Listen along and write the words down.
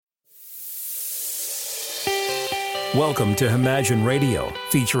Welcome to Imagine Radio,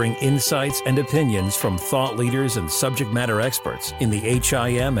 featuring insights and opinions from thought leaders and subject matter experts in the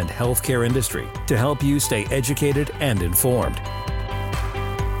HIM and healthcare industry to help you stay educated and informed.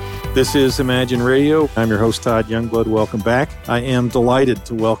 This is Imagine Radio. I'm your host, Todd Youngblood. Welcome back. I am delighted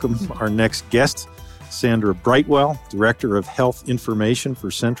to welcome our next guest, Sandra Brightwell, Director of Health Information for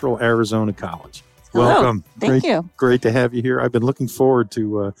Central Arizona College. Hello. Welcome. Thank you. Great to have you here. I've been looking forward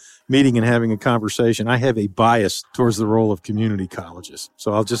to meeting and having a conversation. I have a bias towards the role of community colleges.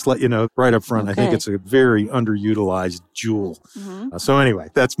 So I'll just let you know right up front, Okay. I think it's a very underutilized jewel. So anyway,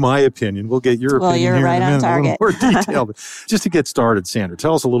 that's my opinion. We'll get your opinion you're here right in a on minute, target. a little more detailed. Just to get started, Sandra,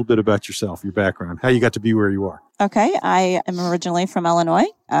 tell us a little bit about yourself, your background, how you got to be where you are. Okay, I am originally from Illinois.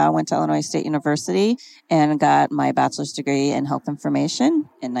 Went to Illinois State University and got my bachelor's degree in health information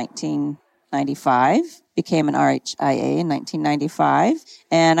in 1995. Became an RHIA in 1995.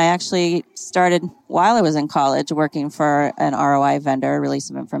 And I actually started while I was in college working for an ROI vendor, release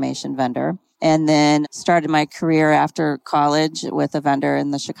of information vendor. And then started my career after college with a vendor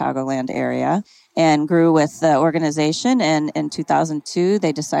in the Chicagoland area and grew with the organization. And in 2002,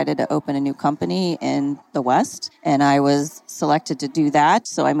 they decided to open a new company in the West. And I was selected to do that.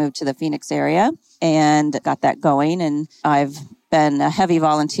 So I moved to the Phoenix area and got that going. And I've been a heavy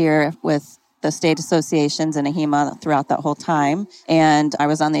volunteer with the state associations and AHIMA throughout that whole time. And I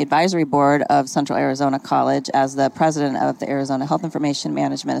was on the advisory board of Central Arizona College as the president of the Arizona Health Information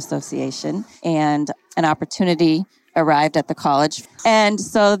Management Association. And an opportunity arrived at the college. And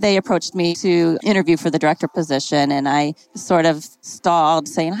so they approached me to interview for the director position. And I sort of stalled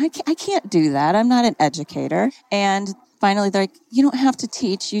saying, I can't do that. I'm not an educator. And finally, they're like, you don't have to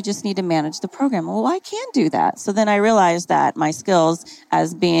teach, you just need to manage the program. Well, I can do that. So then I realized that my skills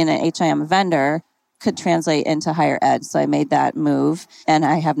as being an HIM vendor could translate into higher ed. So I made that move, and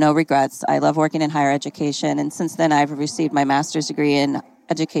I have no regrets. I love working in higher education. And since then, I've received my master's degree in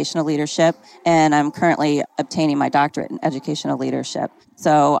educational leadership, and I'm currently obtaining my doctorate in educational leadership.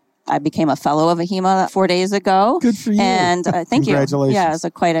 So I became a fellow of AHIMA 4 days ago. Good for you. And thank you. Congratulations. Yeah, it was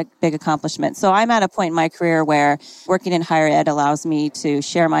quite a big accomplishment. So I'm at a point in my career where working in higher ed allows me to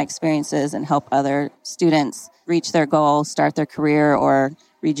share my experiences and help other students reach their goal, start their career, or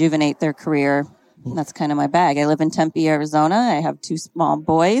rejuvenate their career. And that's kind of my bag. I live in Tempe, Arizona. I have 2 small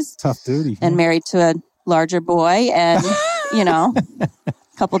boys. Tough duty. And married to a larger boy and,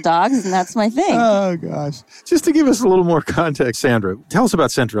 couple dogs, and that's my thing. Oh, gosh. Just to give us a little more context, Sandra, tell us about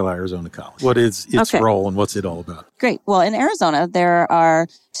Central Arizona College. What is its role and what's it all about? Great. Well, in Arizona, there are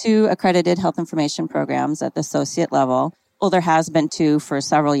 2 accredited health information programs at the associate level. Well, there has been 2 for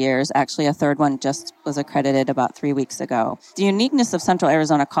several years. Actually, a 3rd one just was accredited about 3 weeks ago. The uniqueness of Central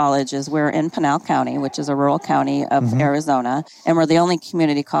Arizona College is we're in Pinal County, which is a rural county of Arizona, and we're the only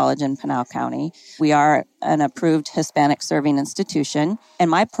community college in Pinal County. We are an approved Hispanic serving institution,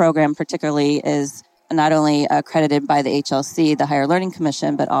 and my program particularly is not only accredited by the HLC, the Higher Learning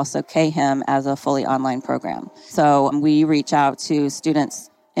Commission, but also KHIM as a fully online program. So we reach out to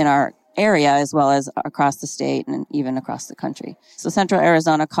students in our area as well as across the state and even across the country. So Central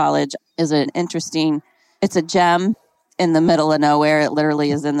Arizona College is it's a gem in the middle of nowhere. It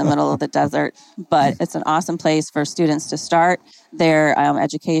literally is in the middle of the desert, but it's an awesome place for students to start their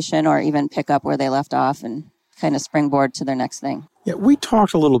education or even pick up where they left off and kind of springboard to their next thing. Yeah, we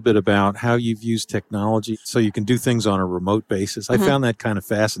talked a little bit about how you've used technology so you can do things on a remote basis. I found that kind of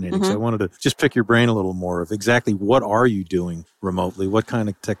fascinating. So I wanted to just pick your brain a little more of exactly what are you doing remotely? What kind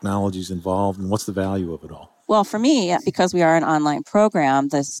of technology is involved and what's the value of it all? Well, for me, because we are an online program,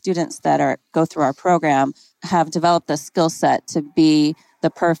 the students that go through our program have developed a skill set to be the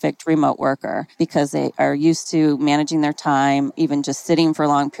perfect remote worker because they are used to managing their time, even just sitting for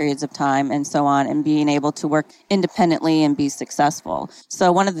long periods of time and so on, and being able to work independently and be successful.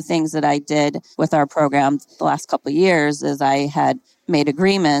 So one of the things that I did with our program the last couple of years is I had made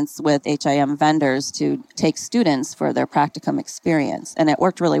agreements with HIM vendors to take students for their practicum experience. And it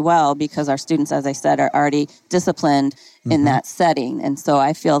worked really well because our students, as I said, are already disciplined in that setting. And so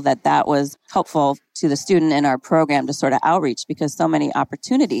I feel that that was helpful to the student in our program to sort of outreach because so many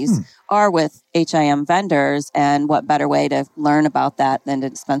opportunities are with HIM vendors, and what better way to learn about that than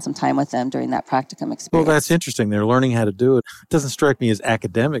to spend some time with them during that practicum experience. Well, that's interesting. They're learning how to do it. It doesn't strike me as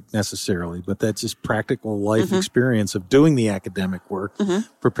academic necessarily, but that's just practical life experience of doing the academic work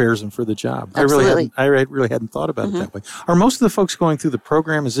prepares them for the job. Absolutely. I really hadn't thought about it that way. Are most of the folks going through the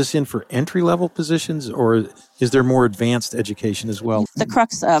program, is this in for entry-level positions, or is there more advanced education as well? The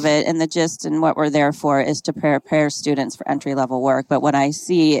crux of it and the gist and what we're there there for is to prepare students for entry-level work. But what I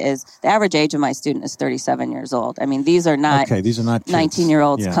see is the average age of my student is 37 years old. I mean, these are not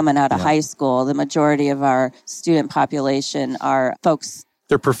 19-year-olds coming out of high school. The majority of our student population are folks.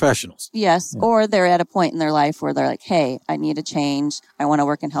 They're professionals. Yes, or they're at a point in their life where they're like, hey, I need a change. I want to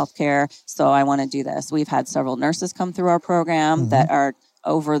work in healthcare, so I want to do this. We've had several nurses come through our program that are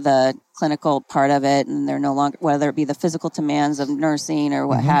over the clinical part of it, and they're no longer, whether it be the physical demands of nursing or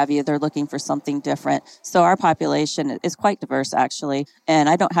what have you, they're looking for something different. So our population is quite diverse, actually. And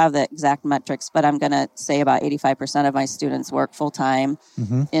I don't have the exact metrics, but I'm going to say about 85% of my students work full-time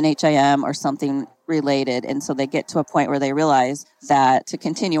in HIM or something related. And so they get to a point where they realize that to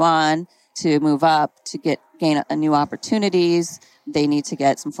continue on, to move up, to gain new opportunities, they need to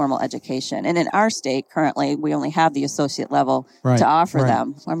get some formal education. And in our state, currently, we only have the associate level to offer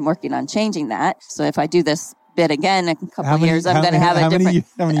them. I'm working on changing that. So if I do this bit again in a couple of years, I'm going to have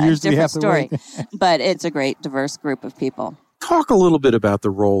a different story. But it's a great, diverse group of people. Talk a little bit about the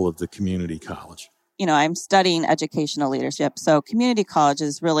role of the community college. You know, I'm studying educational leadership. So community college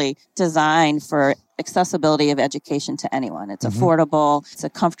is really designed for accessibility of education to anyone. It's affordable. It's a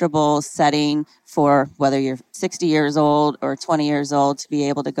comfortable setting for whether you're 60 years old or 20 years old to be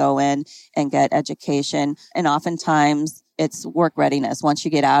able to go in and get education. And oftentimes it's work readiness. Once you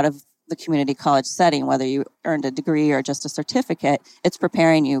get out of the community college setting, whether you earned a degree or just a certificate, it's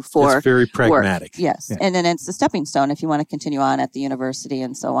preparing you for It's very pragmatic. Work. Yes. Yeah. And then it's a stepping stone if you want to continue on at the university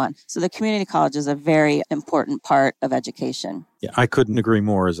and so on. So the community college is a very important part of education. Yeah, I couldn't agree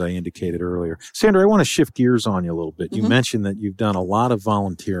more, as I indicated earlier. Sandra, I want to shift gears on you a little bit. You mentioned that you've done a lot of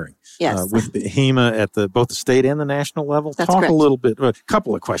volunteering with the HEMA at both the state and the national level. That's Talk correct. A little bit, a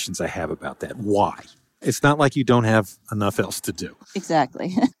couple of questions I have about that. Why? It's not like you don't have enough else to do.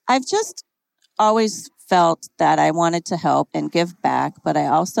 Exactly. I've just always felt that I wanted to help and give back, but I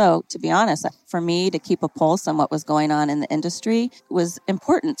also, to be honest, for me to keep a pulse on what was going on in the industry, it was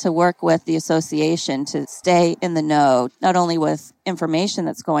important to work with the association to stay in the know, not only with information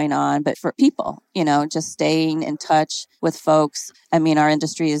that's going on, but for people, you know, just staying in touch with folks. I mean, our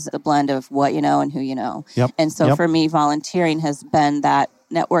industry is a blend of what you know and who you know. And so for me, volunteering has been that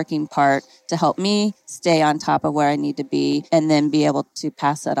networking part to help me stay on top of where I need to be and then be able to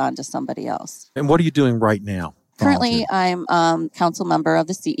pass that on to somebody else. And what are you doing right now? Currently, I'm council member of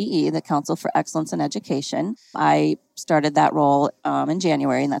the CEE, the Council for Excellence in Education. I started that role in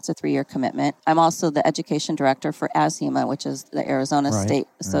January, and that's a 3-year commitment. I'm also the education director for ASHEMA, which is the Arizona State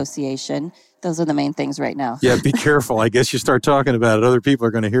Association. Those are the main things right now. Yeah, be careful. I guess you start talking about it, other people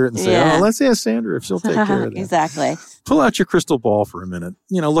are going to hear it and say, oh, let's ask Sandra if she'll take care of that. Exactly. Pull out your crystal ball for a minute.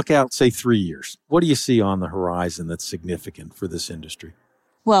 You know, look out, say 3 years. What do you see on the horizon that's significant for this industry?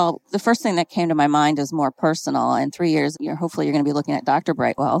 Well, the first thing that came to my mind is more personal. In 3 years, hopefully you're going to be looking at Dr.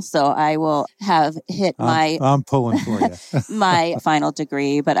 Brightwell. So I will have hit I'm pulling for you. my final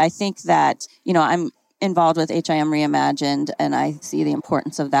degree. But I think that, you know, I'm involved with HIM Reimagined, and I see the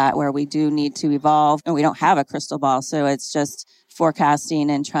importance of that, where we do need to evolve, and we don't have a crystal ball. So it's just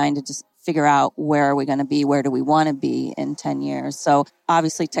forecasting and trying to just figure out where are we going to be, where do we want to be in 10 years. So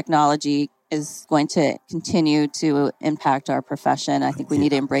obviously technology is going to continue to impact our profession. I think we need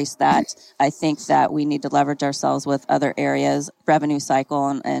to embrace that. I think that we need to leverage ourselves with other areas, revenue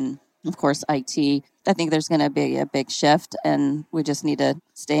cycle, and of course, IT. I think there's going to be a big shift, and we just need to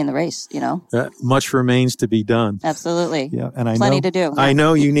stay in the race, you know. Much remains to be done. Absolutely. Yeah, and Plenty to do. I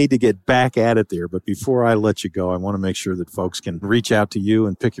know you need to get back at it there, but before I let you go, I want to make sure that folks can reach out to you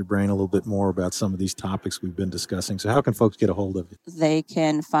and pick your brain a little bit more about some of these topics we've been discussing. So how can folks get a hold of you? They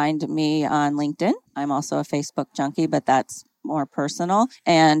can find me on LinkedIn. I'm also a Facebook junkie, but that's more personal.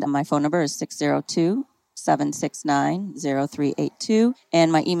 And my phone number is 602-769-0382.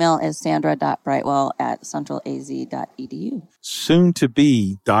 And my email is sandra.brightwell@centralaz.edu. Soon to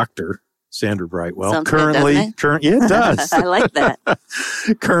be Dr. Sandra Brightwell. Sounds Currently, good, doesn't it does. I like that.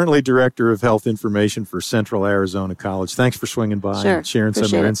 Currently Director of Health Information for Central Arizona College. Thanks for swinging by and sharing some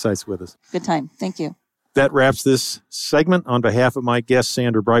of your insights with us. Good time. Thank you. That wraps this segment. On behalf of my guest,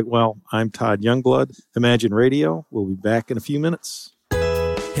 Sandra Brightwell, I'm Todd Youngblood. Imagine Radio. We'll be back in a few minutes.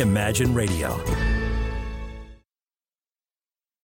 Imagine Radio.